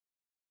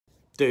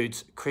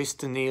Dudes, Chris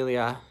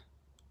D'Elia,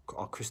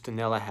 or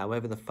Christinella,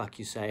 however the fuck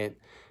you say it,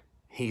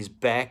 he's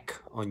back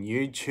on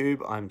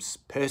YouTube.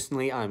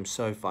 Personally, I'm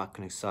so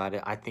fucking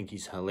excited. I think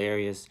he's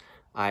hilarious.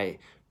 I,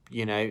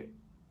 you know,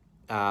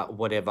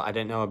 whatever. I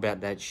don't know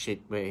about that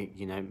shit where,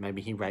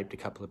 maybe he raped a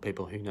couple of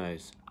people. Who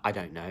knows? I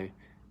don't know.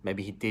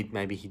 Maybe he did,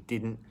 maybe he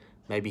didn't.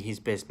 Maybe he's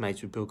best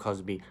mates with Bill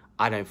Cosby.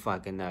 I don't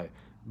fucking know.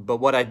 But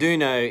what I do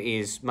know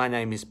is My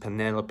Name is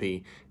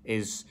Penelope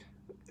is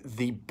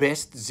the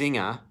best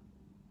zinger,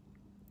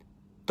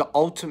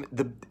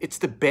 it's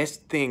the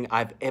best thing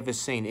I've ever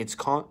seen. It's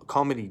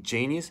comedy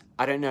genius.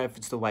 I don't know if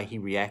it's the way he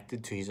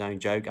reacted to his own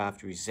joke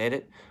after he said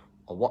it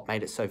or what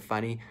made it so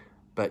funny,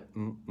 but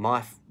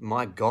my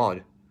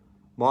God,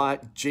 my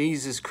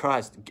Jesus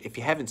Christ, if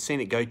you haven't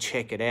seen it, go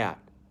check it out.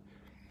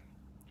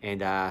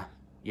 And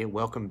yeah,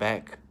 welcome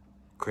back,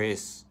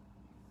 Chris.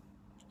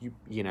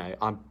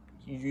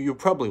 You'll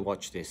probably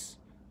watch this,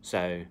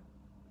 so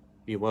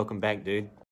you're welcome back, dude.